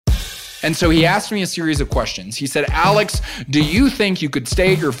And so he asked me a series of questions. He said, Alex, do you think you could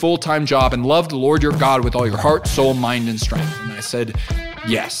stay at your full-time job and love the Lord your God with all your heart, soul, mind, and strength? And I said,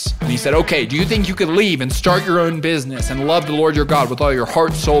 yes. And he said, okay, do you think you could leave and start your own business and love the Lord your God with all your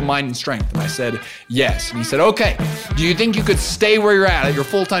heart, soul, mind, and strength? And I said, yes. And he said, okay, do you think you could stay where you're at your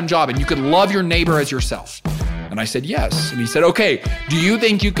full-time job and you could love your neighbor as yourself? And I said, yes. And he said, okay, do you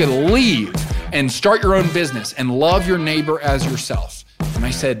think you could leave and start your own business and love your neighbor as yourself? And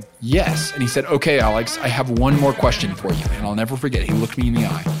I said, yes. And he said, okay, Alex, I have one more question for you. And I'll never forget. He looked me in the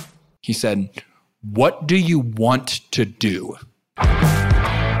eye. He said, what do you want to do?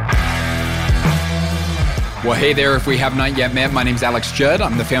 Well, hey there. If we have not yet met, my name's Alex Judd.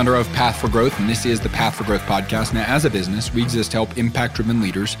 I'm the founder of Path for Growth, and this is the Path for Growth podcast. Now, as a business, we exist to help impact-driven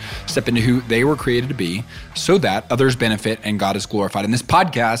leaders step into who they were created to be so that others benefit and God is glorified. And this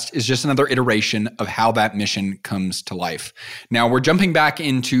podcast is just another iteration of how that mission comes to life. Now, we're jumping back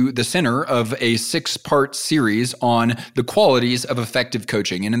into the center of a 6-part series on the qualities of effective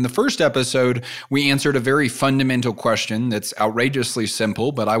coaching. And in the first episode, we answered a very fundamental question that's outrageously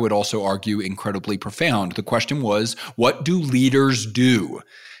simple, but I would also argue incredibly profound. The question was, what do leaders do?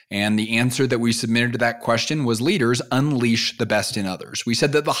 And the answer that we submitted to that question was leaders unleash the best in others. We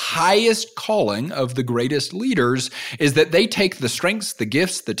said that the highest calling of the greatest leaders is that they take the strengths, the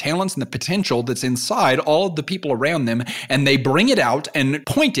gifts, the talents, and the potential that's inside all of the people around them, and they bring it out and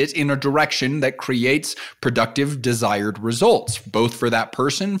point it in a direction that creates productive, desired results, both for that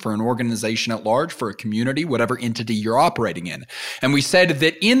person, for an organization at large, for a community, whatever entity you're operating in. And we said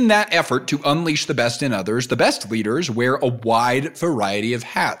that in that effort to unleash the best in others, the best leaders wear a wide variety of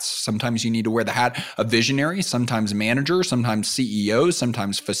hats. Sometimes you need to wear the hat of visionary, sometimes manager, sometimes CEO,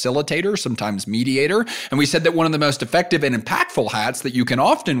 sometimes facilitator, sometimes mediator. And we said that one of the most effective and impactful hats that you can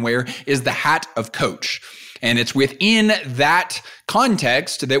often wear is the hat of coach. And it's within that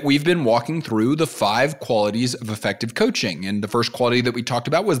context that we've been walking through the 5 qualities of effective coaching. And the first quality that we talked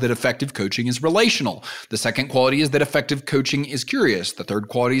about was that effective coaching is relational. The second quality is that effective coaching is curious. The third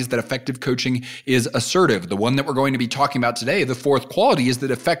quality is that effective coaching is assertive. The one that we're going to be talking about today, the 4th quality, is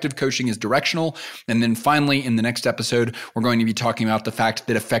that effective coaching is directional. And then finally, in the next episode, we're going to be talking about the fact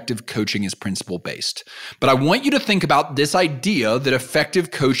that effective coaching is principle-based. But I want you to think about this idea that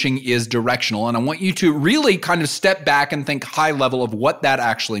effective coaching is directional, and I want you to really kind of step back and think high level of what that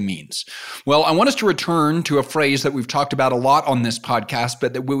actually means. Well, I want us to return to a phrase that we've talked about a lot on this podcast,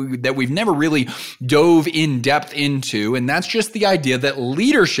 but that we've never really dove in depth into, and that's just the idea that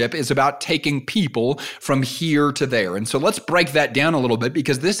leadership is about taking people from here to there. And so let's break that down a little bit,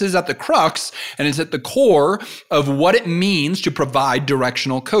 because this is at the crux and it's at the core of what it means to provide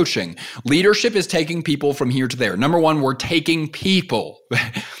directional coaching. Leadership is taking people from here to there. Number one, we're taking people.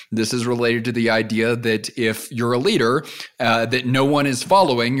 This is related to the idea that if you're a leader that no one is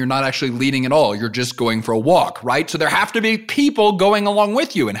following, you're not actually leading at all. You're just going for a walk, right? So there have to be people going along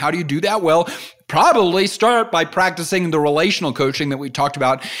with you. And how do you do that? Well, probably start by practicing the relational coaching that we talked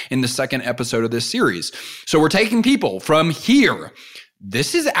about in the 2nd episode of this series. So we're taking people from here.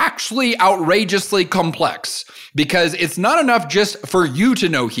 This is actually outrageously complex, because it's not enough just for you to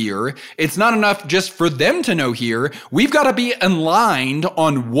know here. It's not enough just for them to know here. We've got to be aligned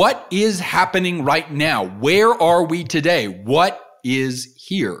on what is happening right now. Where are we today? What is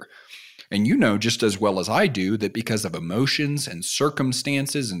here? And you know just as well as I do that because of emotions and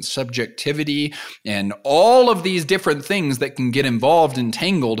circumstances and subjectivity and all of these different things that can get involved and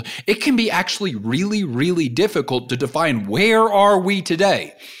tangled, it can be actually really, really difficult to define where are we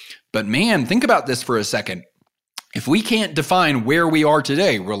today. But man, think about this for a second. If we can't define where we are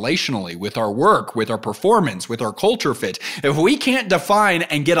today relationally, with our work, with our performance, with our culture fit, if we can't define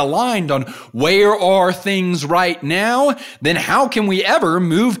and get aligned on where are things right now, then how can we ever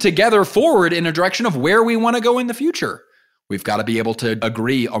move together forward in a direction of where we want to go in the future? We've got to be able to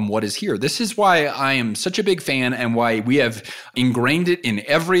agree on what is here. This is why I am such a big fan and why we have ingrained it in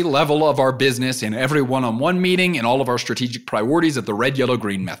every level of our business, in every one-on-one meeting, in all of our strategic priorities of the red, yellow,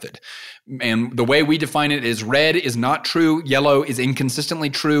 green method. And the way we define it is red is not true, yellow is inconsistently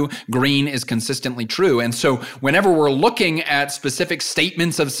true, green is consistently true. And so whenever we're looking at specific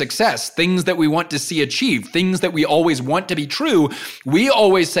statements of success, things that we want to see achieved, things that we always want to be true, we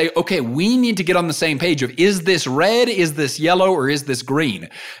always say, okay, we need to get on the same page of, is this red, is this yellow, or is this green?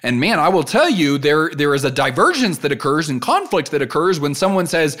 And man, I will tell you, there is a divergence that occurs and conflict that occurs when someone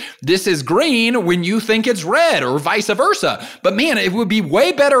says, this is green, when you think it's red, or vice versa. But man, it would be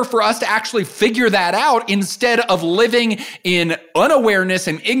way better for us to actually figure that out instead of living in unawareness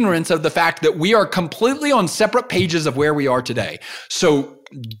and ignorance of the fact that we are completely on separate pages of where we are today. So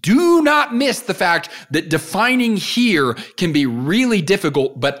do not miss the fact that defining here can be really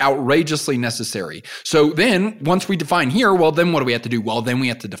difficult, but outrageously necessary. So then once we define here, well, then what do we have to do? Well, then we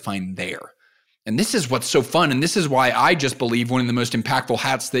have to define there. And this is what's so fun. And this is why I just believe one of the most impactful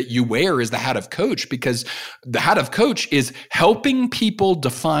hats that you wear is the hat of coach, because the hat of coach is helping people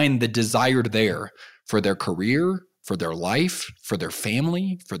define the desired there for their career, for their life, for their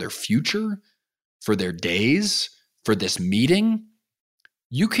family, for their future, for their days, for this meeting.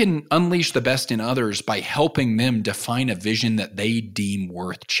 You can unleash the best in others by helping them define a vision that they deem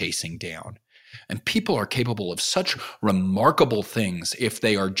worth chasing down. And people are capable of such remarkable things if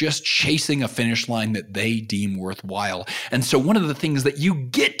they are just chasing a finish line that they deem worthwhile. And so one of the things that you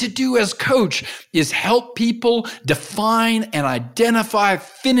get to do as coach is help people define and identify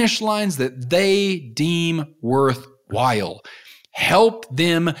finish lines that they deem worthwhile. Help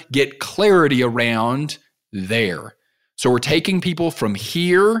them get clarity around there. So we're taking people from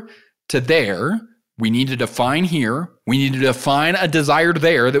here to there. We need to define here. We need to define a desired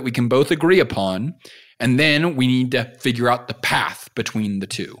there that we can both agree upon. And then we need to figure out the path between the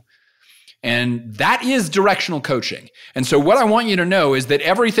two. And that is directional coaching. And so what I want you to know is that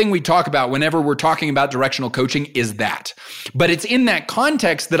everything we talk about whenever we're talking about directional coaching is that. But it's in that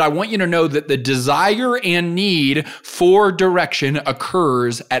context that I want you to know that the desire and need for direction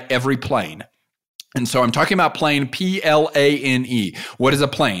occurs at every plane. And so I'm talking about plane, P-L-A-N-E. What is a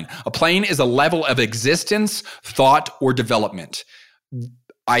plane? A plane is a level of existence, thought, or development.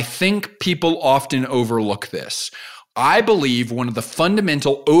 I think people often overlook this. I believe one of the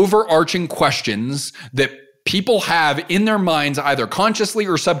fundamental overarching questions that people have in their minds, either consciously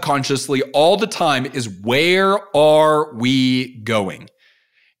or subconsciously all the time, is where are we going?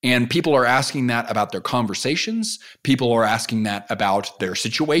 And people are asking that about their conversations. People are asking that about their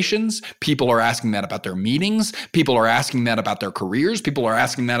situations. People are asking that about their meetings. People are asking that about their careers. People are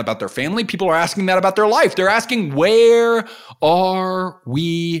asking that about their family. People are asking that about their life. They're asking, where are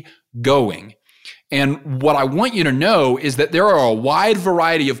we going? And what I want you to know is that there are a wide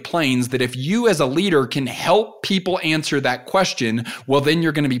variety of planes that if you as a leader can help people answer that question, well, then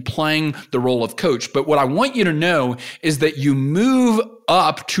you're going to be playing the role of coach. But what I want you to know is that you move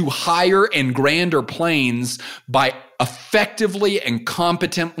up to higher and grander planes by effectively and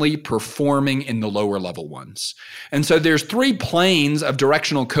competently performing in the lower level ones. And so there's 3 planes of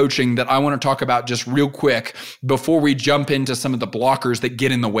directional coaching that I want to talk about just real quick before we jump into some of the blockers that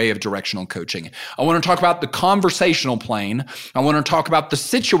get in the way of directional coaching. I want to talk about the conversational plane. I want to talk about the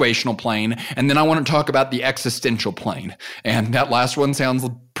situational plane. And then I want to talk about the existential plane. And that last one sounds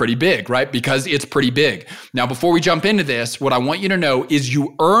pretty big, right? Because it's pretty big. Now, before we jump into this, what I want you to know is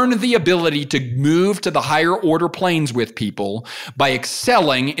you earn the ability to move to the higher order planes with people by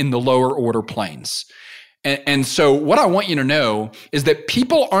excelling in the lower order planes. And so what I want you to know is that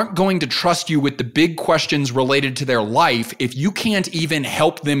people aren't going to trust you with the big questions related to their life if you can't even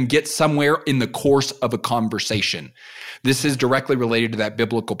help them get somewhere in the course of a conversation. This is directly related to that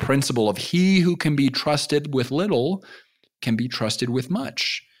biblical principle of he who can be trusted with little can be trusted with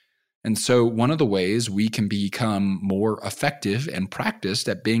much. And so one of the ways we can become more effective and practiced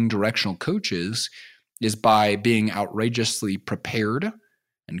at being directional coaches is by being outrageously prepared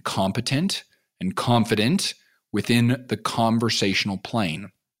and competent and confident within the conversational plane.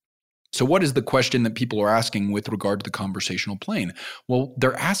 So what is the question that people are asking with regard to the conversational plane? Well,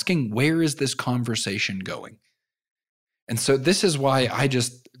 they're asking, where is this conversation going? And so this is why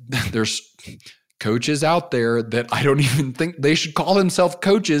there's coaches out there that I don't even think they should call themselves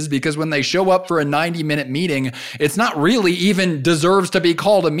coaches, because when they show up for a 90-minute meeting, it's not really even deserves to be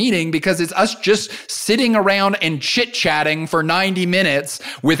called a meeting, because it's us just sitting around and chit-chatting for 90 minutes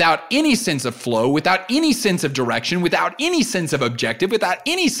without any sense of flow, without any sense of direction, without any sense of objective, without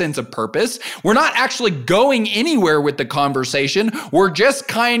any sense of purpose. We're not actually going anywhere with the conversation. We're just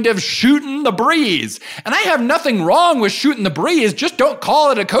kind of shooting the breeze. And I have nothing wrong with shooting the breeze. Just don't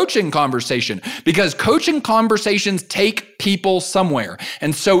call it a coaching conversation, because coaching conversations take people somewhere.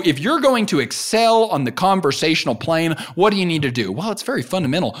 And so if you're going to excel on the conversational plane, what do you need to do? Well, it's very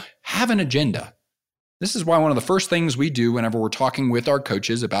fundamental. Have an agenda. This is why one of the first things we do whenever we're talking with our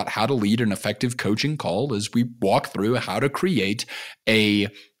coaches about how to lead an effective coaching call is we walk through how to create a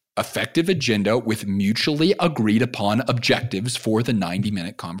effective agenda with mutually agreed upon objectives for the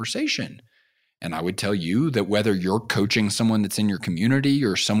 90-minute conversation. And I would tell you that whether you're coaching someone that's in your community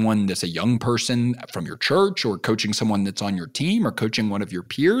or someone that's a young person from your church or coaching someone that's on your team or coaching one of your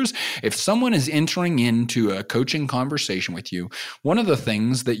peers, if someone is entering into a coaching conversation with you, one of the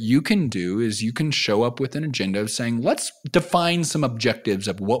things that you can do is you can show up with an agenda of saying, let's define some objectives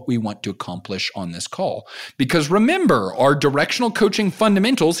of what we want to accomplish on this call. Because remember, our directional coaching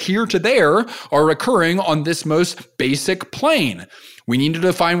fundamentals here to there are occurring on this most basic plane. We need to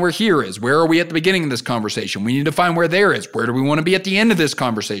define where here is. Where are we at the beginning of this conversation? We need to find where there is. Where do we want to be at the end of this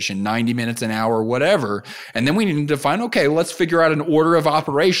conversation? 90 minutes, an hour, whatever. And then we need to define, okay, let's figure out an order of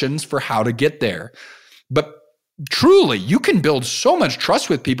operations for how to get there. But truly, you can build so much trust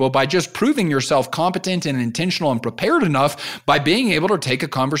with people by just proving yourself competent and intentional and prepared enough by being able to take a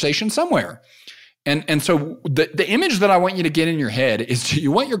conversation somewhere. And so the image that I want you to get in your head is, do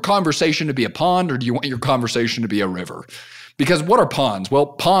you want your conversation to be a pond or do you want your conversation to be a river? Because what are ponds? Well,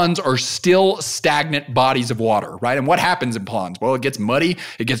 ponds are still stagnant bodies of water, right? And what happens in ponds? Well, it gets muddy,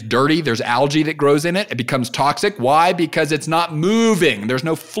 it gets dirty, there's algae that grows in it, it becomes toxic. Why? Because it's not moving. There's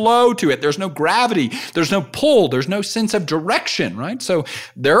no flow to it. There's no gravity. There's no pull. There's no sense of direction, right? So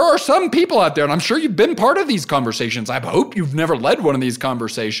there are some people out there, and I'm sure you've been part of these conversations. I hope you've never led one of these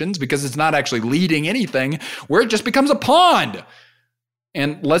conversations because it's not actually leading anything, where it just becomes a pond.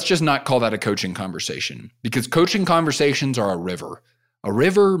 And let's just not call that a coaching conversation, because coaching conversations are a river. A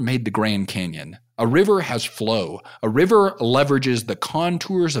river made the Grand Canyon. A river has flow. A river leverages the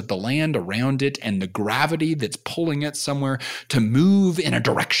contours of the land around it and the gravity that's pulling it somewhere to move in a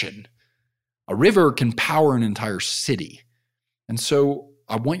direction. A river can power an entire city. And so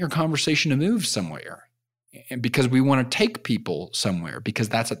I want your conversation to move somewhere, and because we want to take people somewhere, because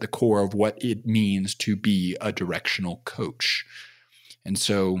that's at the core of what it means to be a directional coach. And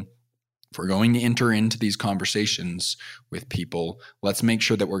so if we're going to enter into these conversations with people, let's make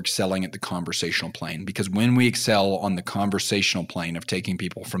sure that we're excelling at the conversational plane. Because when we excel on the conversational plane of taking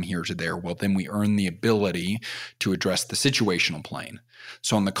people from here to there, well, then we earn the ability to address the situational plane.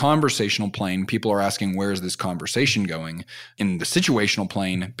 So on the conversational plane, people are asking, where is this conversation going? In the situational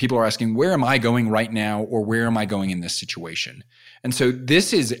plane, people are asking, where am I going right now? Or where am I going in this situation? And so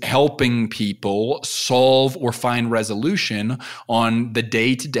this is helping people solve or find resolution on the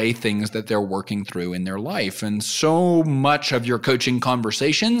day-to-day things that they're working through in their life. And so much of your coaching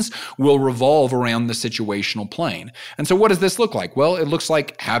conversations will revolve around the situational plane. And so what does this look like? Well, it looks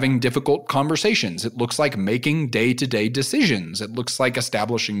like having difficult conversations. It looks like making day-to-day decisions. It looks like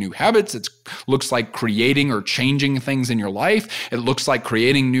establishing new habits. It looks like creating or changing things in your life. It looks like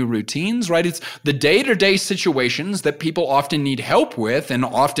creating new routines, right? It's the day-to-day situations that people often need help with, and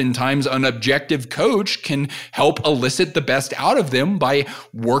oftentimes an objective coach can help elicit the best out of them by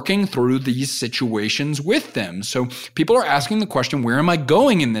working through these situations with them. So people are asking the question, where am I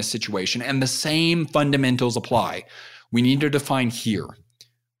going in this situation? And the same fundamentals apply. We need to define here.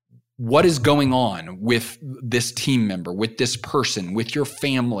 What is going on with this team member, with this person, with your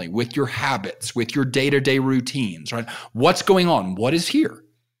family, with your habits, with your day-to-day routines, right? What's going on? What is here?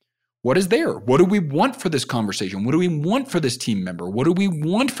 What is there? What do we want for this conversation? What do we want for this team member? What do we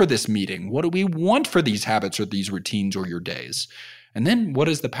want for this meeting? What do we want for these habits or these routines or your days? And then what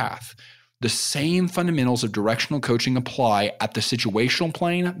is the path? The same fundamentals of directional coaching apply at the situational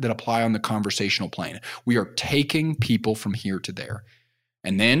plane that apply on the conversational plane. We are taking people from here to there.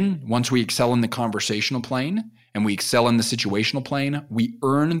 And then once we excel in the conversational plane and we excel in the situational plane, we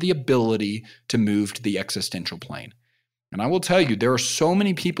earn the ability to move to the existential plane. And I will tell you, there are so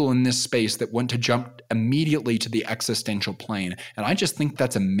many people in this space that want to jump immediately to the existential plane. And I just think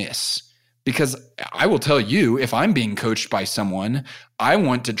that's a miss. Because I will tell you, if I'm being coached by someone, I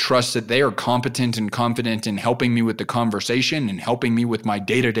want to trust that they are competent and confident in helping me with the conversation and helping me with my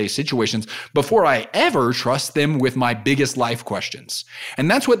day-to-day situations before I ever trust them with my biggest life questions. And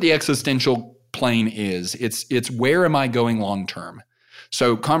that's what the existential plane is. It's where am I going long term?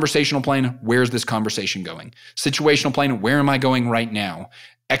 So conversational plane, where's this conversation going? Situational plane, where am I going right now?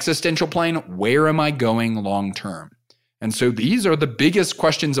 Existential plane, where am I going long term? And so these are the biggest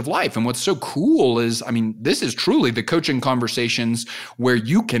questions of life. And what's so cool is, this is truly the coaching conversations where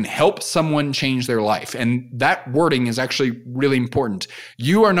you can help someone change their life. And that wording is actually really important.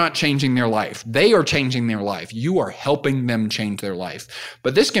 You are not changing their life. They are changing their life. You are helping them change their life.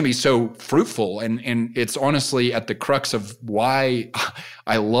 But this can be so fruitful. And it's honestly at the crux of why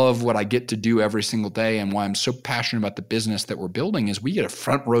I love what I get to do every single day and why I'm so passionate about the business that we're building is we get a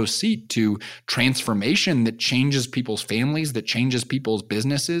front row seat to transformation that changes people's families, that changes people's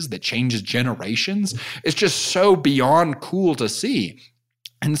businesses, that changes generations. It's just so beyond cool to see.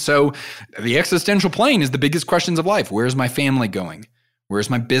 And so the existential plane is the biggest questions of life. Where's my family going? Where's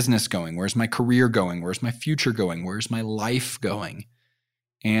my business going? Where's my career going? Where's my future going? Where's my life going?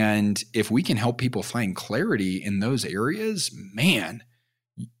 And if we can help people find clarity in those areas, man,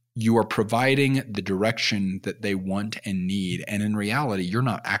 you are providing the direction that they want and need. And in reality, you're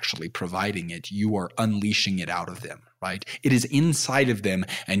not actually providing it. You are unleashing it out of them, right? It is inside of them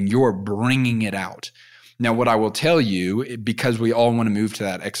and you're bringing it out. Now, what I will tell you, because we all want to move to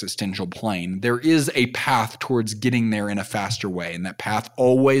that existential plane, there is a path towards getting there in a faster way. And that path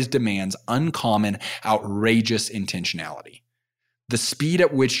always demands uncommon, outrageous intentionality. The speed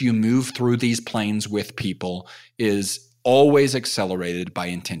at which you move through these planes with people is always accelerated by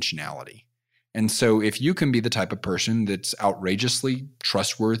intentionality. And so if you can be the type of person that's outrageously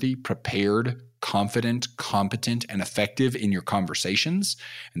trustworthy, prepared, confident, competent, and effective in your conversations,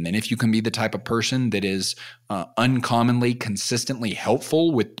 and then if you can be the type of person that is uncommonly, consistently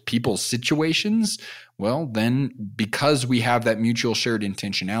helpful with people's situations, well, then because we have that mutual shared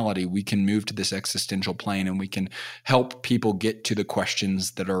intentionality, we can move to this existential plane and we can help people get to the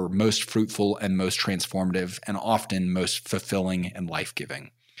questions that are most fruitful and most transformative and often most fulfilling and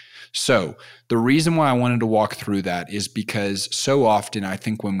life-giving. So the reason why I wanted to walk through that is because so often I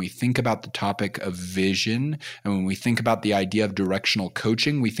think when we think about the topic of vision and when we think about the idea of directional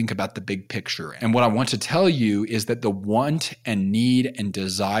coaching, we think about the big picture. And what I want to tell you is that the want and need and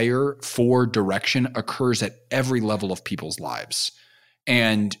desire for direction occurs at every level of people's lives.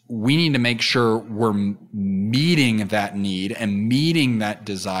 And we need to make sure we're meeting that need and meeting that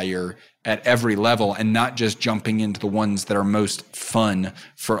desire at every level and not just jumping into the ones that are most fun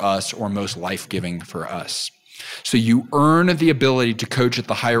for us or most life-giving for us. So you earn the ability to coach at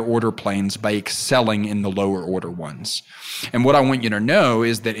the higher order planes by excelling in the lower order ones. And what I want you to know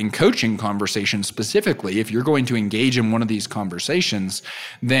is that in coaching conversations specifically, if you're going to engage in one of these conversations,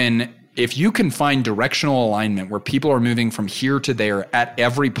 then if you can find directional alignment where people are moving from here to there at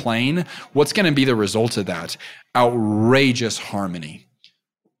every plane, what's going to be the result of that? Outrageous harmony.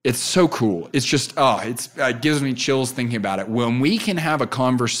 It's so cool. It's just, it gives me chills thinking about it. When we can have a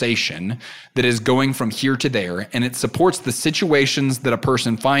conversation that is going from here to there and it supports the situations that a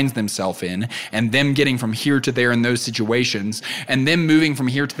person finds themselves in and them getting from here to there in those situations and them moving from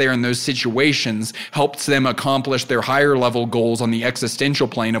here to there in those situations helps them accomplish their higher level goals on the existential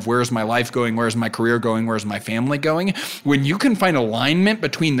plane of where's my life going, where's my career going, where's my family going. When you can find alignment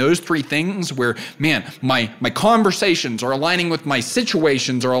between those three things where, man, my conversations are aligning with my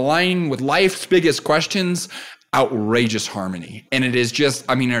situations or aligning with life's biggest questions, outrageous harmony. And it is just,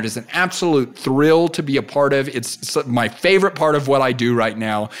 it is an absolute thrill to be a part of. It's my favorite part of what I do right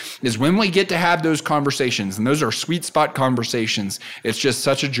now is when we get to have those conversations, and those are sweet spot conversations. It's just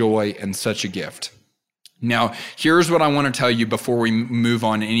such a joy and such a gift. Now, here's what I want to tell you before we move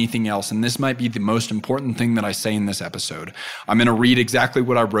on to anything else, and this might be the most important thing that I say in this episode. I'm going to read exactly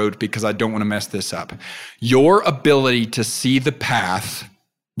what I wrote because I don't want to mess this up. Your ability to see the path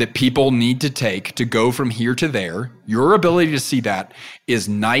that people need to take to go from here to there, your ability to see that is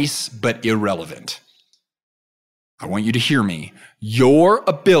nice but irrelevant. I want you to hear me. Your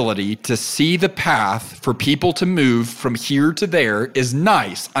ability to see the path for people to move from here to there is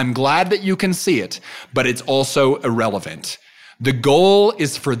nice. I'm glad that you can see it, but it's also irrelevant. The goal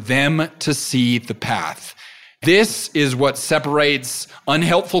is for them to see the path. This is what separates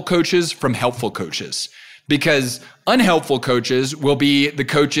unhelpful coaches from helpful coaches. Because unhelpful coaches will be the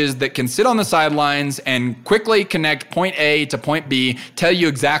coaches that can sit on the sidelines and quickly connect point A to point B, tell you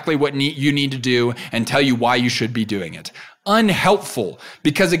exactly what you need to do, and tell you why you should be doing it. Unhelpful,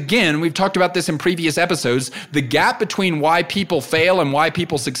 because again, we've talked about this in previous episodes, the gap between why people fail and why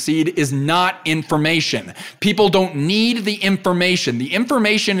people succeed is not information. People don't need the information. The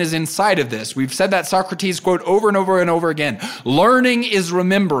information is inside of this. We've said that Socrates quote over and over and over again. Learning is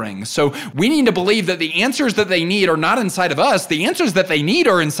remembering. So we need to believe that the answers that they need are not inside of us. The answers that they need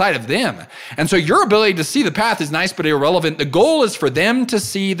are inside of them. And so your ability to see the path is nice but irrelevant. The goal is for them to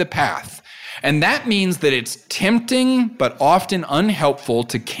see the path. And that means that it's tempting, but often unhelpful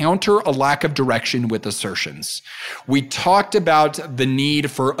to counter a lack of direction with assertions. We talked about the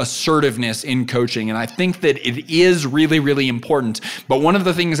need for assertiveness in coaching, and I think that it is really, really important. But one of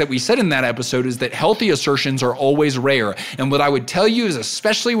the things that we said in that episode is that healthy assertions are always rare. And what I would tell you is,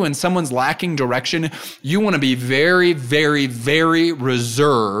 especially when someone's lacking direction, you want to be very, very, very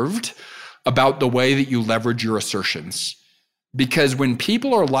reserved about the way that you leverage your assertions. Because when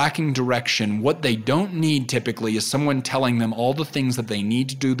people are lacking direction, what they don't need typically is someone telling them all the things that they need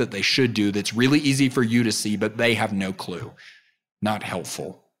to do, that they should do, that's really easy for you to see, but they have no clue. Not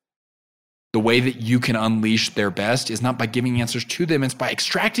helpful. The way that you can unleash their best is not by giving answers to them, it's by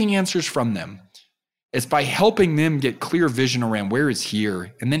extracting answers from them. It's by helping them get clear vision around where is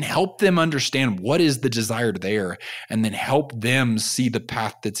here, and then help them understand what is the desire there, and then help them see the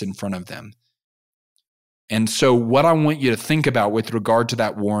path that's in front of them. And so what I want you to think about with regard to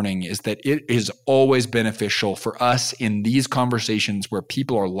that warning is that it is always beneficial for us in these conversations where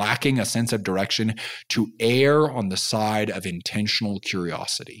people are lacking a sense of direction to err on the side of intentional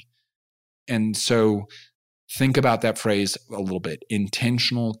curiosity. And so think about that phrase a little bit,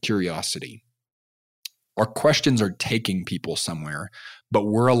 intentional curiosity. Our questions are taking people somewhere, but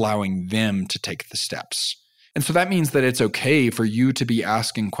we're allowing them to take the steps. And so that means that it's okay for you to be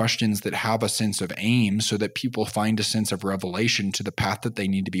asking questions that have a sense of aim so that people find a sense of revelation to the path that they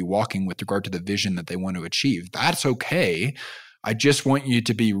need to be walking with regard to the vision that they want to achieve. That's okay. I just want you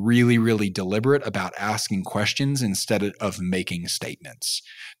to be really, really deliberate about asking questions instead of making statements,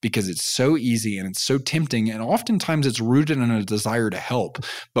 because it's so easy and it's so tempting, and oftentimes it's rooted in a desire to help.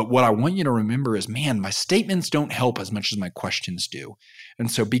 But what I want you to remember is, man, my statements don't help as much as my questions do.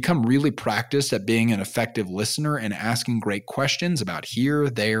 And so become really practiced at being an effective listener and asking great questions about here,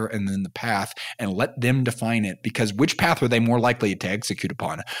 there, and then the path, and let them define it, because which path are they more likely to execute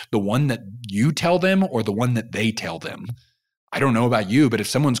upon? The one that you tell them or the one that they tell them? I don't know about you, but if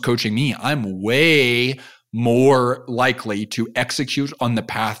someone's coaching me, I'm way more likely to execute on the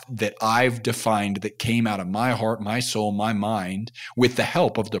path that I've defined that came out of my heart, my soul, my mind, with the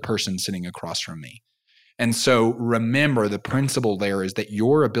help of the person sitting across from me. And so remember, the principle there is that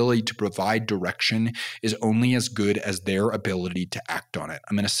your ability to provide direction is only as good as their ability to act on it.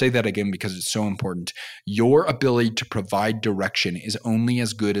 I'm going to say that again because it's so important. Your ability to provide direction is only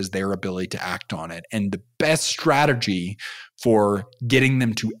as good as their ability to act on it. And the best strategy for getting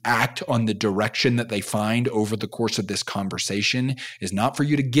them to act on the direction that they find over the course of this conversation is not for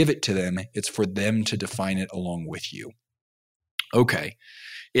you to give it to them, it's for them to define it along with you. Okay.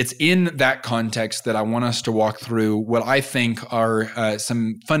 It's in that context that I want us to walk through what I think are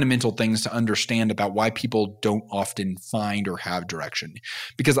some fundamental things to understand about why people don't often find or have direction.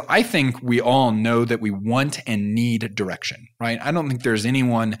 Because I think we all know that we want and need direction, right? I don't think there's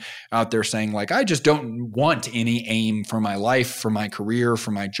anyone out there saying like, I just don't want any aim for my life, for my career,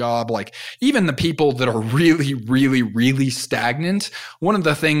 for my job. Like even the people that are really, really, really stagnant, one of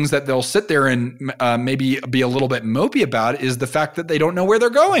the things that they'll sit there and maybe be a little bit mopey about is the fact that they don't know where they're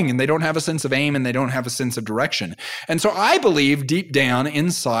going and they don't have a sense of aim and they don't have a sense of direction. And so I believe deep down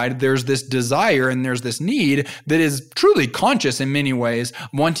inside, there's this desire and there's this need that is truly conscious in many ways,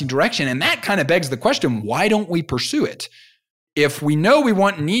 wanting direction. And that kind of begs the question, why don't we pursue it? If we know we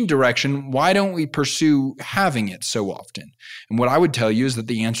want and need direction, why don't we pursue having it so often? And what I would tell you is that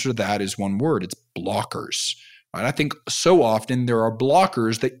the answer to that is one word, it's blockers. Right? I think so often there are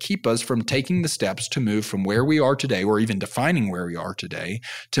blockers that keep us from taking the steps to move from where we are today, or even defining where we are today,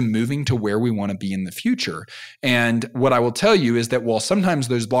 to moving to where we want to be in the future. And what I will tell you is that while sometimes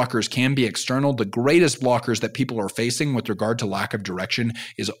those blockers can be external, the greatest blockers that people are facing with regard to lack of direction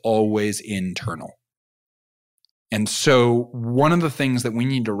is always internal. And so one of the things that we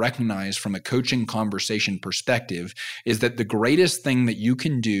need to recognize from a coaching conversation perspective is that the greatest thing that you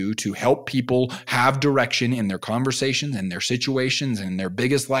can do to help people have direction in their conversations and their situations and their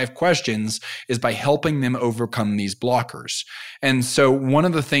biggest life questions is by helping them overcome these blockers. And so one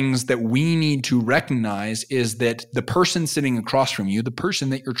of the things that we need to recognize is that the person sitting across from you, the person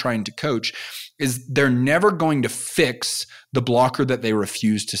that you're trying to coach, is they're never going to fix the blocker that they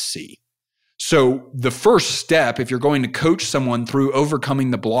refuse to see. So the first step, if you're going to coach someone through overcoming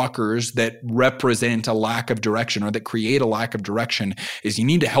the blockers that represent a lack of direction or that create a lack of direction, is you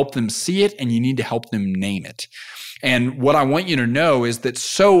need to help them see it and you need to help them name it. And what I want you to know is that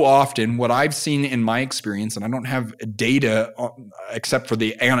so often what I've seen in my experience, and I don't have data except for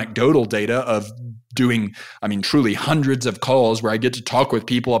the anecdotal data of doing, truly hundreds of calls where I get to talk with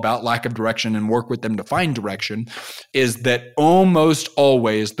people about lack of direction and work with them to find direction, is that almost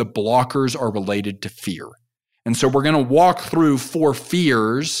always the blockers are related to fear. And so we're going to walk through 4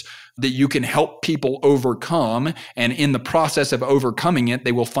 fears that you can help people overcome. And in the process of overcoming it,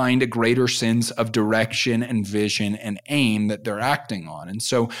 they will find a greater sense of direction and vision and aim that they're acting on. And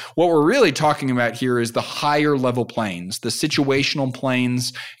so what we're really talking about here is the higher level planes, the situational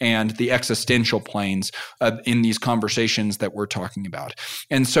planes and the existential planes in these conversations that we're talking about.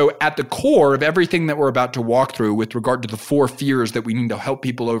 And so at the core of everything that we're about to walk through with regard to the 4 fears that we need to help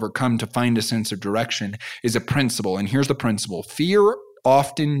people overcome to find a sense of direction is a principle. And here's the principle. Fear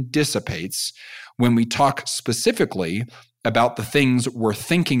often dissipates when we talk specifically about the things we're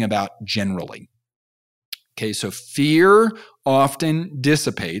thinking about generally. Okay, so fear often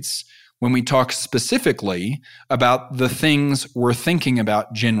dissipates when we talk specifically about the things we're thinking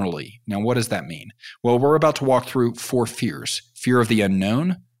about generally. Now, what does that mean? Well, we're about to walk through 4 fears: fear of the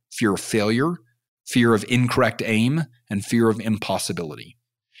unknown, fear of failure, fear of incorrect aim, and fear of impossibility.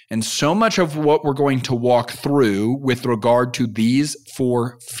 And so much of what we're going to walk through with regard to these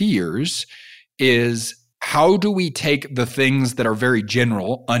 4 fears is how do we take the things that are very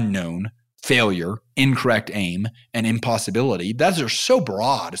general, unknown, failure, incorrect aim, and impossibility. Those are so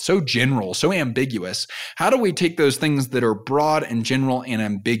broad, so general, so ambiguous. How do we take those things that are broad and general and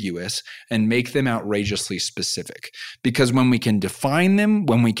ambiguous and make them outrageously specific? Because when we can define them,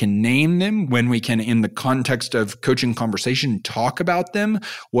 when we can name them, when we can, in the context of coaching conversation, talk about them,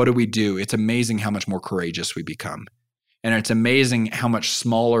 what do? It's amazing how much more courageous we become. And it's amazing how much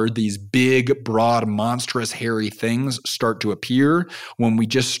smaller these big, broad, monstrous, hairy things start to appear when we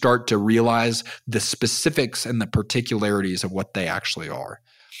just start to realize the specifics and the particularities of what they actually are.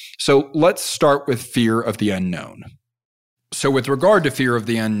 So let's start with fear of the unknown. So with regard to fear of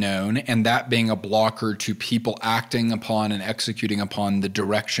the unknown, and that being a blocker to people acting upon and executing upon the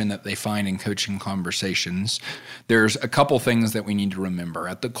direction that they find in coaching conversations, there's a couple things that we need to remember.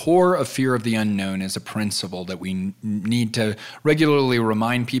 At the core of fear of the unknown is a principle that we need to regularly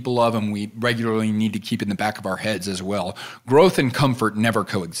remind people of, and we regularly need to keep in the back of our heads as well. Growth and comfort never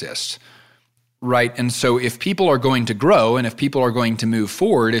coexist. Right. And so if people are going to grow and if people are going to move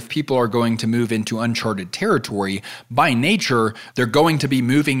forward, if people are going to move into uncharted territory, by nature, they're going to be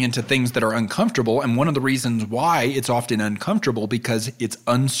moving into things that are uncomfortable. And one of the reasons why it's often uncomfortable because it's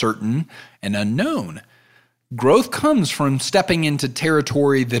uncertain and unknown. Growth comes from stepping into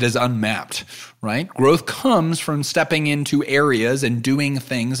territory that is unmapped, right? Growth comes from stepping into areas and doing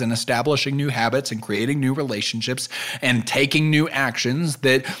things and establishing new habits and creating new relationships and taking new actions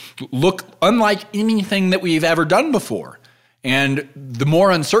that look unlike anything that we've ever done before. And the more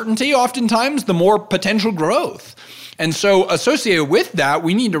uncertainty, oftentimes, the more potential growth. And so associated with that,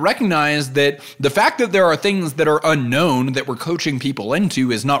 we need to recognize that the fact that there are things that are unknown that we're coaching people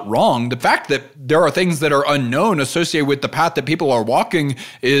into is not wrong. The fact that there are things that are unknown associated with the path that people are walking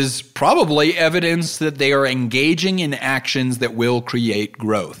is probably evidence that they are engaging in actions that will create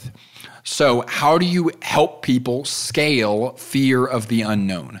growth. So how do you help people scale fear of the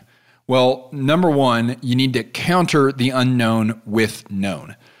unknown? Well, number one, you need to counter the unknown with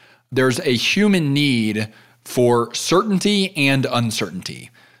known. There's a human need for certainty and uncertainty.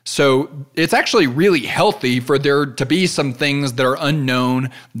 So it's actually really healthy for there to be some things that are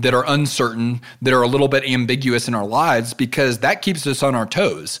unknown, that are uncertain, that are a little bit ambiguous in our lives because that keeps us on our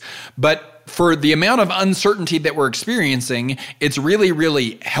toes. But for the amount of uncertainty that we're experiencing, it's really,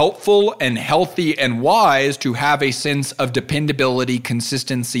 really helpful and healthy and wise to have a sense of dependability,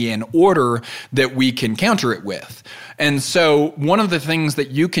 consistency, and order that we can counter it with. And so one of the things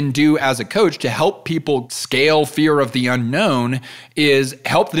that you can do as a coach to help people scale fear of the unknown is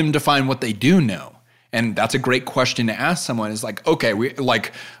help them define what they do know. And that's a great question to ask someone is like, okay,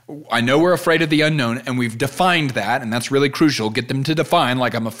 I know we're afraid of the unknown and we've defined that. And that's really crucial. Get them to define,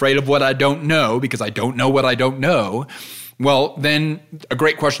 like, I'm afraid of what I don't know because I don't know what I don't know. Well, then a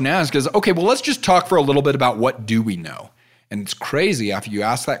great question to ask is, okay, well, let's just talk for a little bit about what do we know? And it's crazy. After you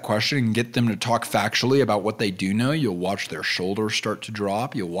ask that question and get them to talk factually about what they do know, you'll watch their shoulders start to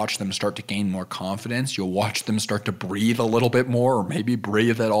drop. You'll watch them start to gain more confidence. You'll watch them start to breathe a little bit more or maybe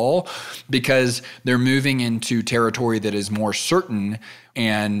breathe at all because they're moving into territory that is more certain,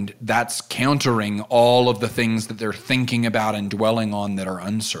 and that's countering all of the things that they're thinking about and dwelling on that are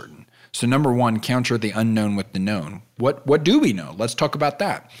uncertain. So number one, counter the unknown with the known. What do we know? Let's talk about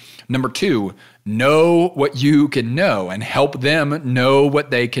that. Number two, know what you can know and help them know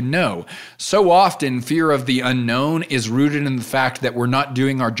what they can know. So often, fear of the unknown is rooted in the fact that we're not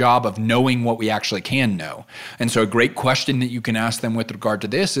doing our job of knowing what we actually can know. And so a great question that you can ask them with regard to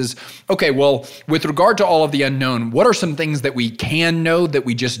this is, okay, well, with regard to all of the unknown, what are some things that we can know that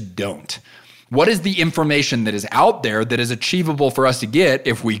we just don't? What is the information that is out there that is achievable for us to get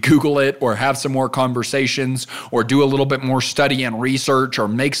if we Google it or have some more conversations or do a little bit more study and research or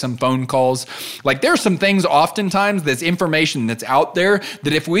make some phone calls? Like there's some things oftentimes that's information that's out there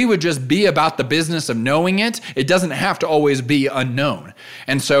that if we would just be about the business of knowing it, it doesn't have to always be unknown.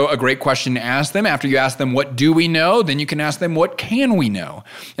 And so a great question to ask them after you ask them, what do we know? Then you can ask them, what can we know?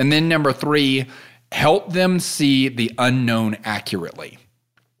 And then number three, help them see the unknown accurately.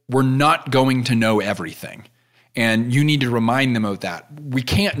 We're not going to know everything. And you need to remind them of that. We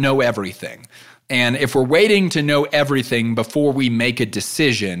can't know everything. And if we're waiting to know everything before we make a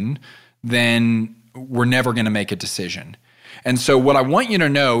decision, then we're never going to make a decision. And so what I want you to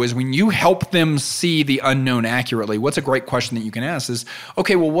know is when you help them see the unknown accurately, what's a great question that you can ask is,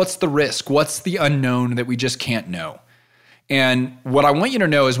 okay, well, what's the risk? What's the unknown that we just can't know? And what I want you to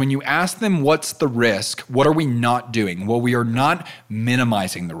know is when you ask them what's the risk, what are we not doing? Well, we are not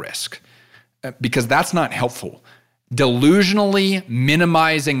minimizing the risk because that's not helpful. Delusionally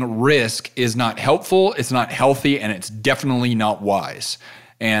minimizing risk is not helpful, it's not healthy, and it's definitely not wise.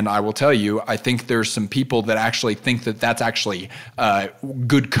 And I will tell you, I think there's some people that actually think that that's actually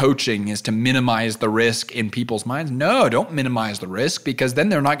good coaching is to minimize the risk in people's minds. No, don't minimize the risk because then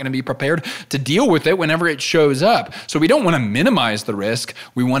they're not going to be prepared to deal with it whenever it shows up. So we don't want to minimize the risk.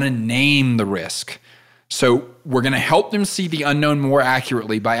 We want to name the risk. So we're going to help them see the unknown more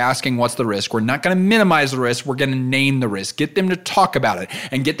accurately by asking what's the risk. We're not going to minimize the risk. We're going to name the risk. Get them to talk about it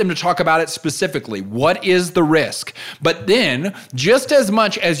and get them to talk about it specifically. What is the risk? But then just as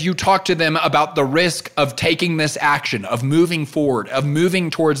much as you talk to them about the risk of taking this action, of moving forward, of moving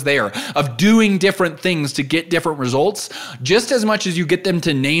towards there, of doing different things to get different results, just as much as you get them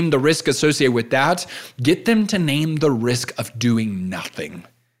to name the risk associated with that, get them to name the risk of doing nothing.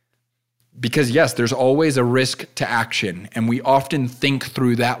 Because yes, there's always a risk to action, and we often think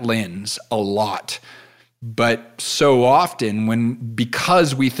through that lens a lot. But so often,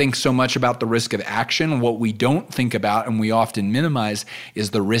 because we think so much about the risk of action, what we don't think about and we often minimize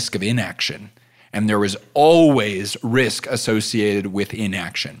is the risk of inaction. And there is always risk associated with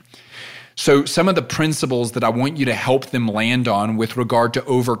inaction. So some of the principles that I want you to help them land on with regard to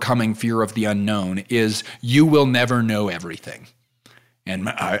overcoming fear of the unknown is you will never know everything. And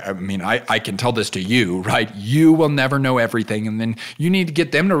I can tell this to you, right? You will never know everything. And then you need to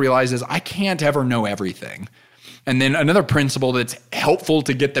get them to realize is I can't ever know everything. And then another principle that's helpful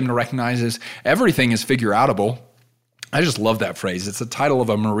to get them to recognize is everything is figure-outable. I just love that phrase. It's the title of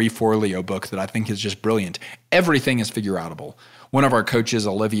a Marie Forleo book that I think is just brilliant. Everything is figure-outable. One of our coaches,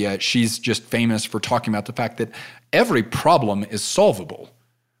 Olivia, she's just famous for talking about the fact that every problem is solvable.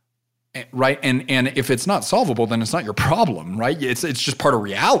 Right. And if it's not solvable, then it's not your problem, right? It's just part of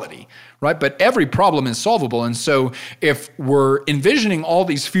reality, right? But every problem is solvable. And so if we're envisioning all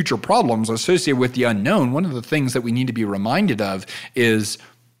these future problems associated with the unknown, one of the things that we need to be reminded of is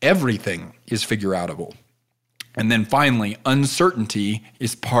everything is figure-outable. And then finally, uncertainty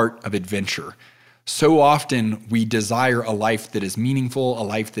is part of adventure. So often we desire a life that is meaningful, a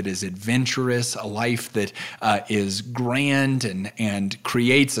life that is adventurous, a life that is grand and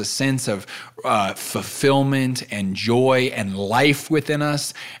creates a sense of fulfillment and joy and life within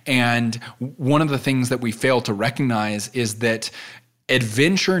us. And one of the things that we fail to recognize is that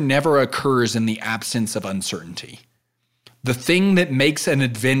adventure never occurs in the absence of uncertainty. The thing that makes an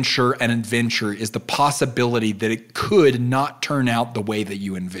adventure is the possibility that it could not turn out the way that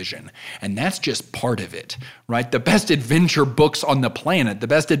you envision. And that's just part of it, right? The best adventure books on the planet, the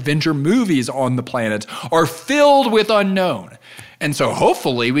best adventure movies on the planet are filled with unknown. And so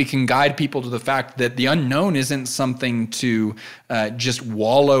hopefully we can guide people to the fact that the unknown isn't something to just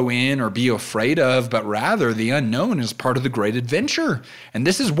wallow in or be afraid of, but rather the unknown is part of the great adventure. And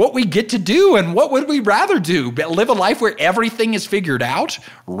this is what we get to do. And what would we rather do? Live a life where everything is figured out?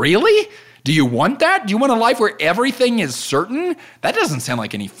 Really? Do you want that? Do you want a life where everything is certain? That doesn't sound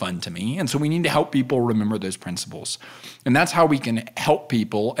like any fun to me. And so we need to help people remember those principles. And that's how we can help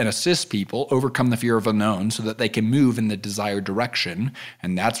people and assist people overcome the fear of unknown so that they can move in the desired direction.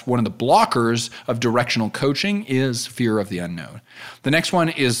 And that's one of the blockers of directional coaching is fear of the unknown. The next one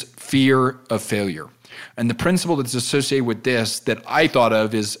is fear of failure. And the principle that's associated with this that I thought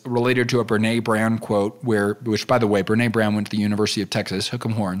of is related to a Brene Brown quote, which, by the way, Brene Brown went to the University of Texas, hook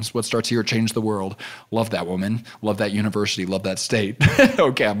 'em horns. What starts here, change the world. Love that woman. Love that university. Love that state.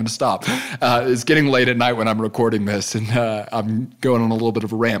 Okay, I'm going to stop. It's getting late at night when I'm recording this, and I'm going on a little bit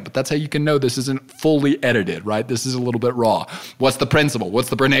of a rant, but that's how you can know this isn't fully edited, right? This is a little bit raw. What's the principle? What's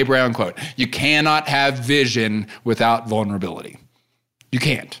the Brene Brown quote? You cannot have vision without vulnerability. You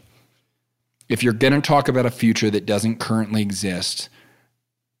can't. If you're going to talk about a future that doesn't currently exist,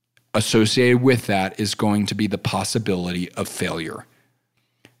 associated with that is going to be the possibility of failure.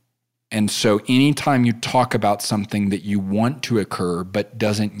 And so anytime you talk about something that you want to occur but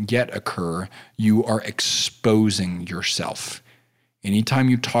doesn't yet occur, you are exposing yourself. Anytime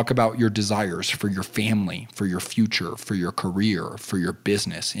you talk about your desires for your family, for your future, for your career, for your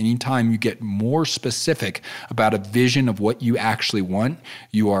business, anytime you get more specific about a vision of what you actually want,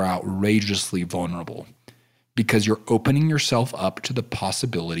 you are outrageously vulnerable because you're opening yourself up to the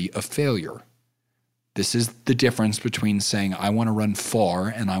possibility of failure. This is the difference between saying, I want to run far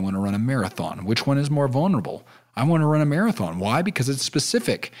and I want to run a marathon. Which one is more vulnerable? I want to run a marathon. Why? Because it's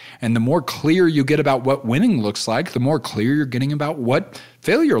specific. And the more clear you get about what winning looks like, the more clear you're getting about what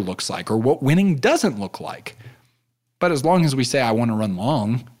failure looks like or what winning doesn't look like. But as long as we say, I want to run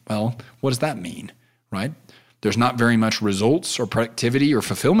long, well, what does that mean, right? There's not very much results or productivity or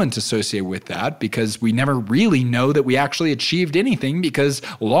fulfillment associated with that because we never really know that we actually achieved anything because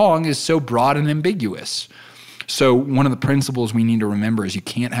long is so broad and ambiguous. So one of the principles we need to remember is you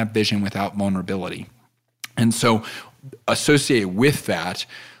can't have vision without vulnerability. And so associated with that,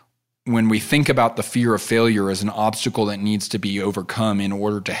 when we think about the fear of failure as an obstacle that needs to be overcome in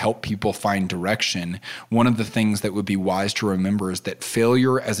order to help people find direction, one of the things that would be wise to remember is that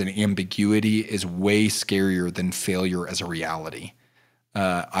failure as an ambiguity is way scarier than failure as a reality.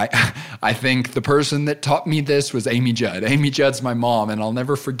 I think the person that taught me this was Amy Judd. Amy Judd's my mom, and I'll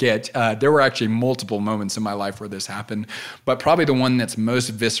never forget. There were actually multiple moments in my life where this happened, but probably the one that's most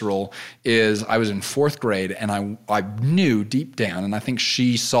visceral is I was in fourth grade, and I knew deep down, and I think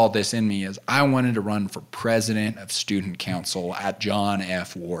she saw this in me, is I wanted to run for president of student council at John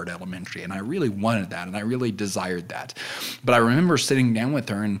F. Ward Elementary, and I really wanted that, and I really desired that. But I remember sitting down with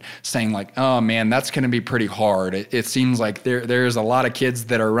her and saying like, oh man, that's going to be pretty hard. It seems like there's a lot of kids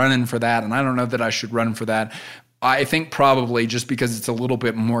that are running for that, and I don't know that I should run for that. I think probably just because it's a little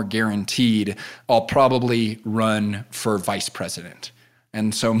bit more guaranteed, I'll probably run for vice president.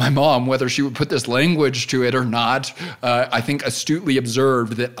 And so my mom, whether she would put this language to it or not, I think astutely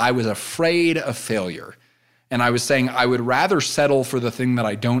observed that I was afraid of failure. And I was saying I would rather settle for the thing that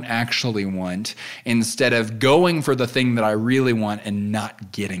I don't actually want instead of going for the thing that I really want and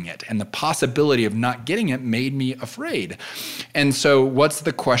not getting it. And the possibility of not getting it made me afraid. And so what's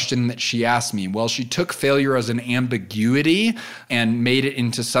the question that she asked me? Well, she took failure as an ambiguity and made it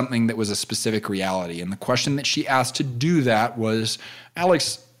into something that was a specific reality. And the question that she asked to do that was,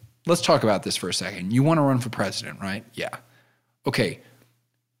 Alex, let's talk about this for a second. You want to run for president, right? Yeah. Okay.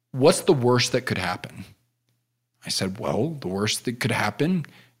 What's the worst that could happen? I said, well, the worst that could happen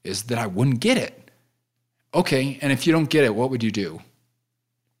is that I wouldn't get it. Okay, and if you don't get it, what would you do?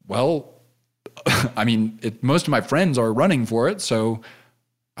 Well, I mean, most of my friends are running for it, so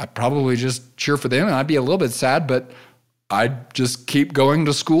I'd probably just cheer for them, and I'd be a little bit sad, but I'd just keep going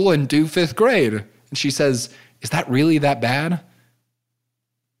to school and do fifth grade. And she says, is that really that bad?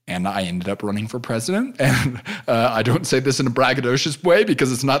 And I ended up running for president. And I don't say this in a braggadocious way because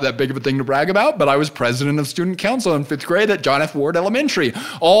it's not that big of a thing to brag about, but I was president of student council in fifth grade at John F. Ward Elementary,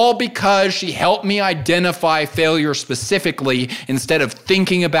 all because she helped me identify failure specifically instead of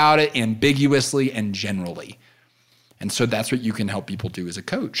thinking about it ambiguously and generally. And so that's what you can help people do as a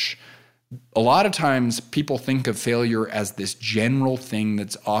coach. A lot of times people think of failure as this general thing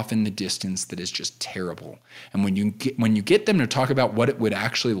that's off in the distance that is just terrible. And when you get them to talk about what it would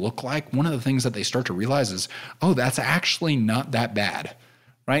actually look like, one of the things that they start to realize is, oh, that's actually not that bad,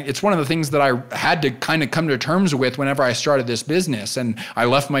 right? It's one of the things that I had to kind of come to terms with whenever I started this business and I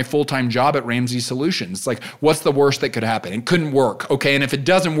left my full-time job at Ramsey Solutions. It's like, what's the worst that could happen? It couldn't work. Okay, and if it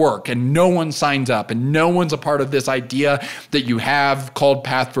doesn't work and no one signs up and no one's a part of this idea that you have called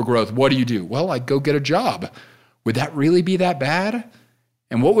Path for Growth, what do? Well, I go get a job. Would that really be that bad?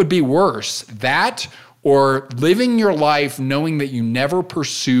 And what would be worse, that or living your life knowing that you never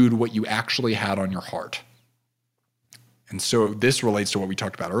pursued what you actually had on your heart? And so this relates to what we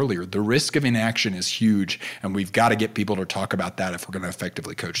talked about earlier. The risk of inaction is huge, and we've got to get people to talk about that if we're going to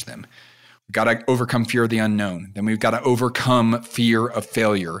effectively coach them. We've got to overcome fear of the unknown. Then we've got to overcome fear of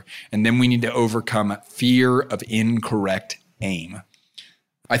failure. And then we need to overcome fear of incorrect aim.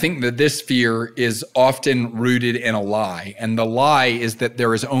 I think that this fear is often rooted in a lie, and the lie is that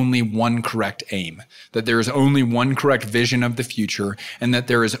there is only one correct aim, that there is only one correct vision of the future, and that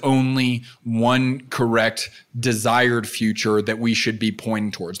there is only one correct desired future that we should be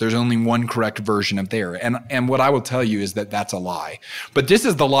pointing towards. There's only one correct version of there. And what I will tell you is that that's a lie. But this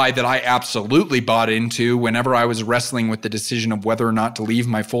is the lie that I absolutely bought into whenever I was wrestling with the decision of whether or not to leave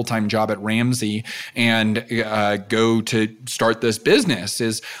my full-time job at Ramsey and go to start this business.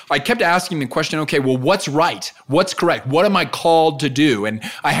 Is I kept asking the question, okay, well, what's right? What's correct? What am I called to do? And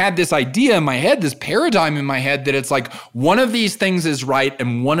I had this idea in my head, this paradigm in my head that it's like one of these things is right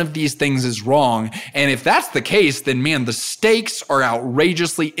and one of these things is wrong. And if that's the case, then man, the stakes are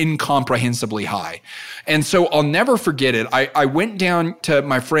outrageously, incomprehensibly high. And so I'll never forget it. I went down to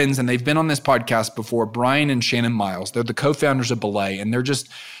my friends, and they've been on this podcast before, Brian and Shannon Miles. They're the co-founders of Belay, and they're just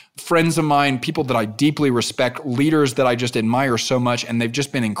friends of mine, people that I deeply respect, leaders that I just admire so much, and they've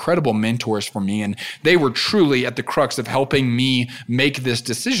just been incredible mentors for me. And they were truly at the crux of helping me make this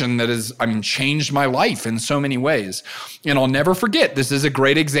decision that has, changed my life in so many ways. And I'll never forget, this is a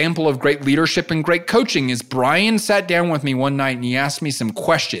great example of great leadership and great coaching, is Brian sat down with me one night and he asked me some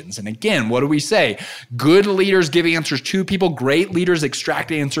questions. And again, what do we say? Good leaders give answers to people. Great leaders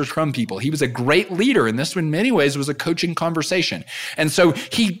extract answers from people. He was a great leader, and this in many ways was a coaching conversation. And so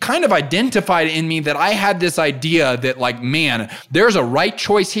he kind of identified in me that I had this idea that there's a right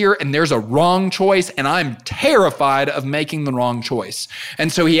choice here and there's a wrong choice, and I'm terrified of making the wrong choice.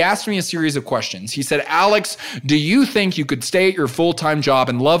 And so he asked me a series of questions. He said, Alex, do you think you could stay at your full-time job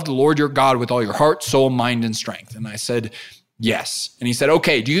and love the Lord your God with all your heart, soul, mind, and strength? And I said, yes. And he said,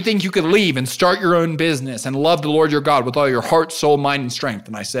 okay, do you think you could leave and start your own business and love the Lord your God with all your heart, soul, mind, and strength?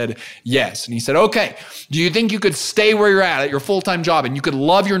 And I said, yes. And he said, okay, do you think you could stay where you're at your full-time job and you could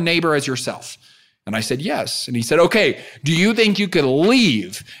love your neighbor as yourself? And I said, yes. And he said, okay, do you think you could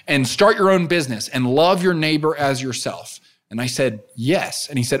leave and start your own business and love your neighbor as yourself? And I said, yes.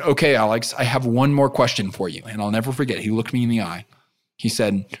 And he said, okay, Alex, I have one more question for you. And I'll never forget. He looked me in the eye. He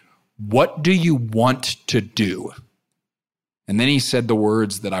said, what do you want to do? And then he said the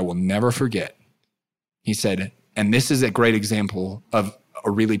words that I will never forget. He said, and this is a great example of a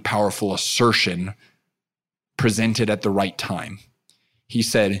really powerful assertion presented at the right time. He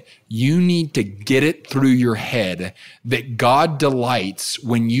said, you need to get it through your head that God delights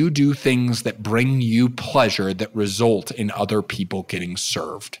when you do things that bring you pleasure that result in other people getting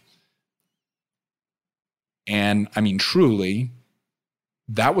served. And truly,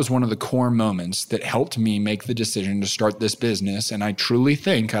 that was one of the core moments that helped me make the decision to start this business. And I truly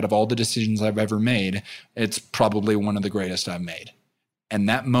think out of all the decisions I've ever made, it's probably one of the greatest I've made. And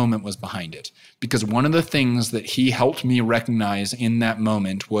that moment was behind it. Because one of the things that he helped me recognize in that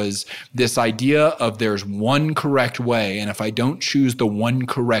moment was this idea of there's one correct way. And if I don't choose the one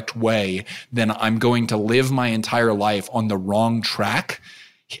correct way, then I'm going to live my entire life on the wrong track.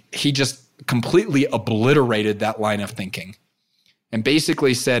 He just completely obliterated that line of thinking. And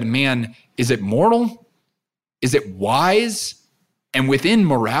basically said, man, is it mortal? Is it wise? And within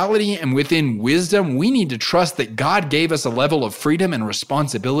morality and within wisdom, we need to trust that God gave us a level of freedom and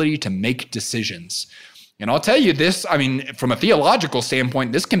responsibility to make decisions. And I'll tell you this, from a theological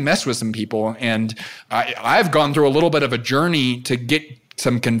standpoint, this can mess with some people. And I've gone through a little bit of a journey to get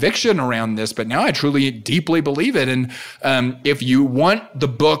some conviction around this, but now I truly deeply believe it. And if you want the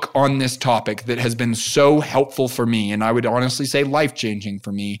book on this topic that has been so helpful for me, and I would honestly say life-changing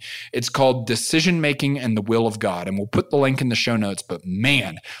for me, it's called Decision Making and the Will of God. And we'll put the link in the show notes, but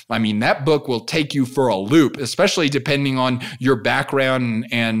man, that book will take you for a loop, especially depending on your background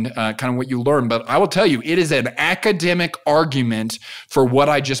and kind of what you learn. But I will tell you, it is an academic argument for what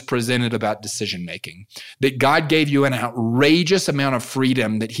I just presented about decision making, that God gave you an outrageous amount of freedom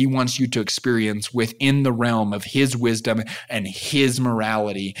that he wants you to experience within the realm of his wisdom and his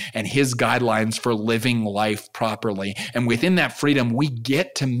morality and his guidelines for living life properly. And within that freedom, we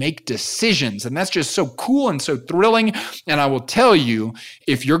get to make decisions. And that's just so cool and so thrilling. And I will tell you,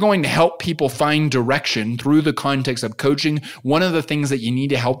 if you're going to help people find direction through the context of coaching, one of the things that you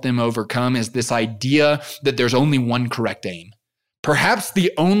need to help them overcome is this idea that there's only one correct aim. Perhaps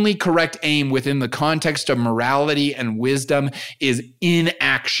the only correct aim within the context of morality and wisdom is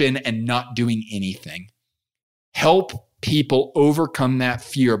inaction and not doing anything. Help people overcome that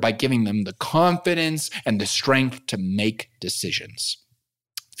fear by giving them the confidence and the strength to make decisions.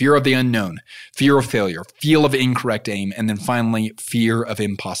 Fear of the unknown, fear of failure, fear of incorrect aim, and then finally, fear of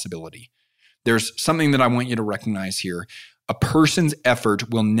impossibility. There's something that I want you to recognize here. A person's effort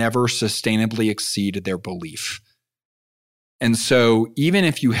will never sustainably exceed their belief. And so even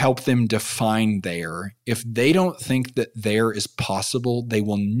if you help them define there, if they don't think that there is possible, they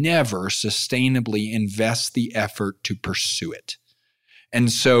will never sustainably invest the effort to pursue it. And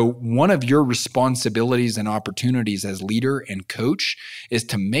so one of your responsibilities and opportunities as leader and coach is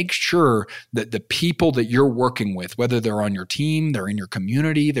to make sure that the people that you're working with, whether they're on your team, they're in your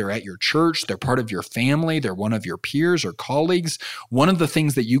community, they're at your church, they're part of your family, they're one of your peers or colleagues, one of the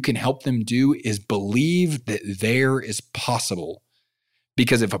things that you can help them do is believe that there is possible.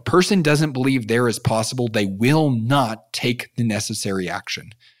 Because if a person doesn't believe there is possible, they will not take the necessary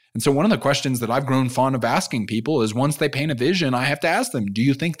action. And so one of the questions that I've grown fond of asking people is once they paint a vision, I have to ask them, do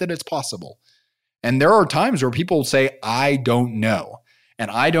you think that it's possible? And there are times where people say, I don't know.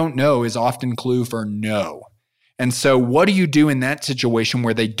 And I don't know is often clue for no. And so what do you do in that situation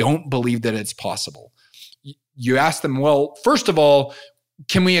where they don't believe that it's possible? You ask them, well, first of all,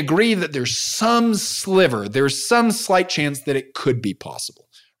 can we agree that there's some sliver, there's some slight chance that it could be possible?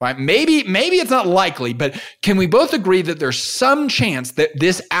 right? Maybe it's not likely, but can we both agree that there's some chance that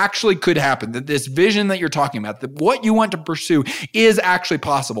this actually could happen, that this vision that you're talking about, that what you want to pursue is actually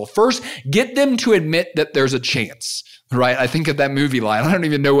possible? First, get them to admit that there's a chance, right? I think of that movie line. I don't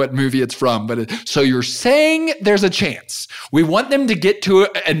even know what movie it's from, but so you're saying there's a chance. We want them to get to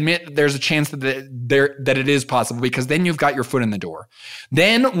admit that there's a chance that it is possible, because then you've got your foot in the door.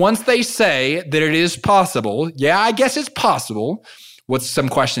 Then once they say that it is possible, yeah, I guess it's possible, what's some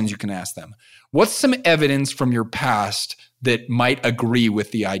questions you can ask them? What's some evidence from your past that might agree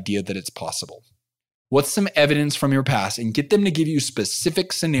with the idea that it's possible? What's some evidence from your past? And get them to give you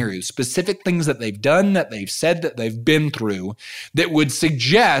specific scenarios, specific things that they've done, that they've said, that they've been through that would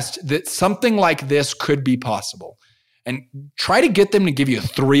suggest that something like this could be possible. And try to get them to give you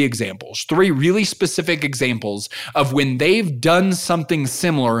 3 examples, 3 really specific examples of when they've done something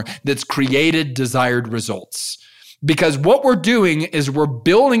similar that's created desired results. Because what we're doing is we're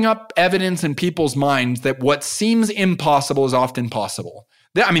building up evidence in people's minds that what seems impossible is often possible.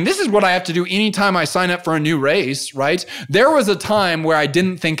 I mean, this is what I have to do anytime I sign up for a new race, right? There was a time where I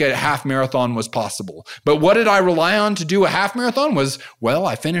didn't think a half marathon was possible. But what did I rely on to do a half marathon was, well,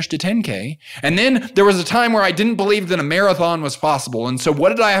 I finished a 10K. And then there was a time where I didn't believe that a marathon was possible. And so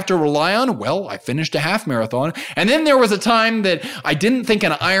what did I have to rely on? Well, I finished a half marathon. And then there was a time that I didn't think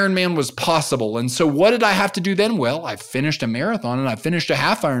an Ironman was possible. And so what did I have to do then? Well, I finished a marathon and I finished a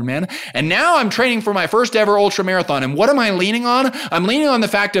half Ironman. And now I'm training for my first ever ultra marathon. And what am I leaning on? I'm leaning on the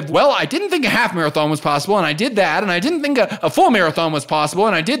fact of, well, I didn't think a half marathon was possible, and I did that, and I didn't think a full marathon was possible,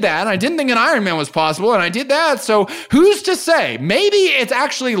 and I did that, and I didn't think an Ironman was possible, and I did that. So who's to say? Maybe it's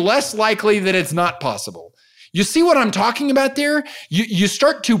actually less likely that it's not possible. You see what I'm talking about there? You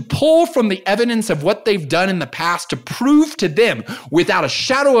start to pull from the evidence of what they've done in the past to prove to them without a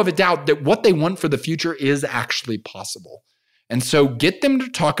shadow of a doubt that what they want for the future is actually possible. And so get them to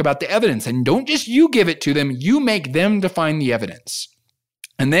talk about the evidence, and don't just you give it to them, you make them define the evidence.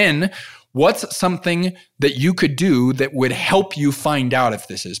 And then what's something that you could do that would help you find out if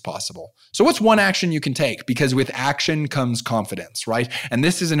this is possible? So what's one action you can take? Because with action comes confidence, right? And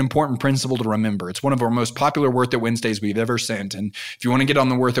this is an important principle to remember. It's one of our most popular Worth It Wednesdays we've ever sent. And if you want to get on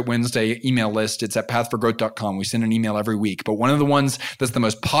the Worth It Wednesday email list, it's at pathforgrowth.com. We send an email every week. But one of the ones that's the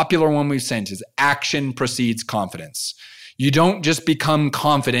most popular one we've sent is action precedes confidence. You don't just become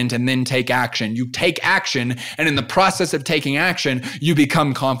confident and then take action. You take action, and in the process of taking action, you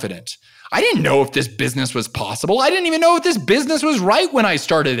become confident. I didn't know if this business was possible. I didn't even know if this business was right when I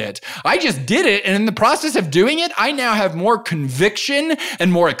started it. I just did it, and in the process of doing it, I now have more conviction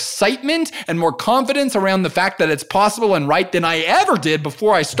and more excitement and more confidence around the fact that it's possible and right than I ever did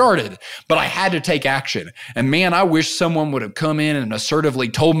before I started. But I had to take action. And man, I wish someone would have come in and assertively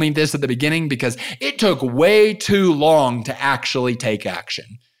told me this at the beginning, because it took way too long to actually take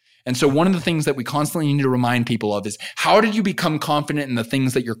action. And so one of the things that we constantly need to remind people of is, how did you become confident in the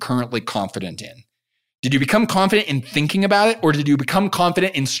things that you're currently confident in? Did you become confident in thinking about it, or did you become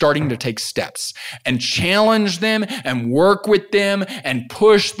confident in starting to take steps and challenge them and work with them and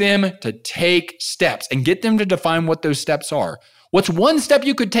push them to take steps and get them to define what those steps are? What's one step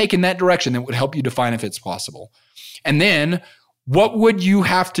you could take in that direction that would help you define if it's possible? And then what would you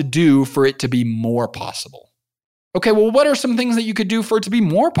have to do for it to be more possible? Okay, well, what are some things that you could do for it to be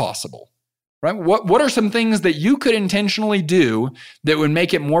more possible, right? What are some things that you could intentionally do that would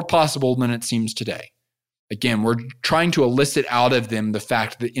make it more possible than it seems today? Again, we're trying to elicit out of them the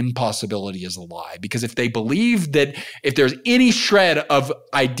fact that impossibility is a lie. Because if they believe that if there's any shred of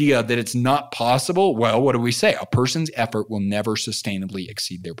idea that it's not possible, well, what do we say? A person's effort will never sustainably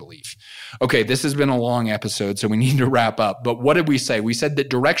exceed their belief. Okay, this has been a long episode, so we need to wrap up. But what did we say? We said that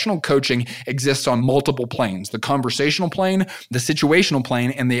directional coaching exists on multiple planes: the conversational plane, the situational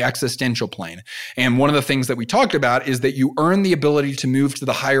plane, and the existential plane. And one of the things that we talked about is that you earn the ability to move to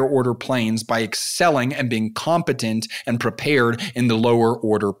the higher order planes by excelling and being competent and prepared in the lower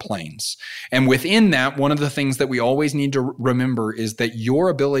order planes. And within that, one of the things that we always need to remember is that your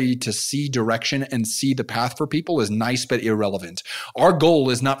ability to see direction and see the path for people is nice but irrelevant. Our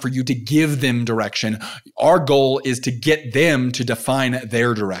goal is not for you to give them direction. Our goal is to get them to define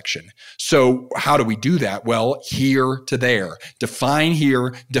their direction. So how do we do that? Well, here to there. Define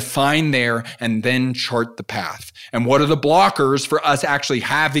here, define there, and then chart the path. And what are the blockers for us actually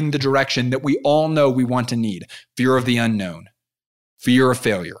having the direction that we all know we want to need? Fear of the unknown, fear of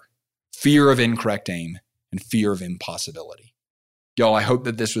failure, fear of incorrect aim, and fear of impossibility. Y'all, I hope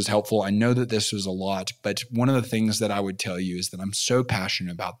that this was helpful. I know that this was a lot, but one of the things that I would tell you is that I'm so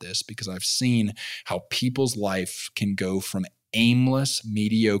passionate about this because I've seen how people's life can go from aimless,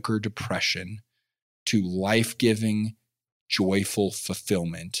 mediocre depression to life-giving, joyful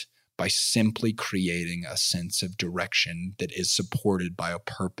fulfillment by simply creating a sense of direction that is supported by a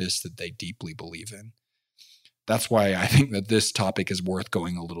purpose that they deeply believe in. That's why I think that this topic is worth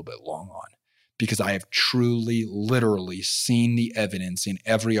going a little bit long on, because I have truly, literally seen the evidence in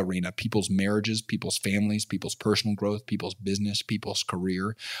every arena, people's marriages, people's families, people's personal growth, people's business, people's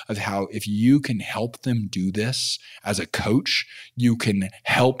career, of how if you can help them do this as a coach, you can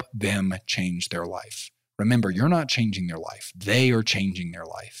help them change their life. Remember, you're not changing their life. They are changing their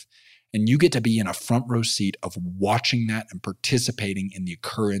life. And you get to be in a front row seat of watching that and participating in the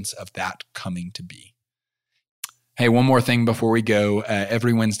occurrence of that coming to be. Hey, one more thing before we go.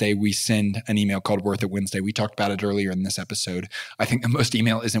 Every Wednesday, we send an email called Worth It Wednesday. We talked about it earlier in this episode. I think that most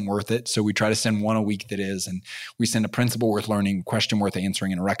email isn't worth it, so we try to send one a week that is. And we send a principle worth learning, question worth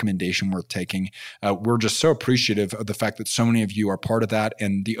answering, and a recommendation worth taking. We're just so appreciative of the fact that so many of you are part of that.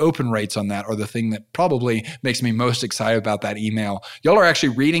 And the open rates on that are the thing that probably makes me most excited about that email. Y'all are actually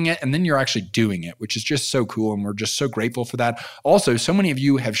reading it, and then you're actually doing it, which is just so cool. And we're just so grateful for that. Also, so many of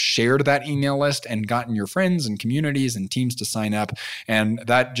you have shared that email list and gotten your friends and communities and teams to sign up. And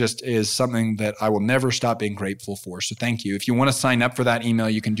that just is something that I will never stop being grateful for. So thank you. If you want to sign up for that email,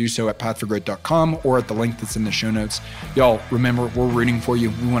 you can do so at pathforgrowth.com or at the link that's in the show notes. Y'all, remember, we're rooting for you.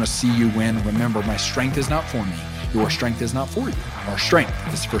 We want to see you win. Remember, my strength is not for me. Your strength is not for you. Our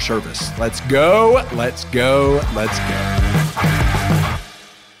strength is for service. Let's go. Let's go. Let's go.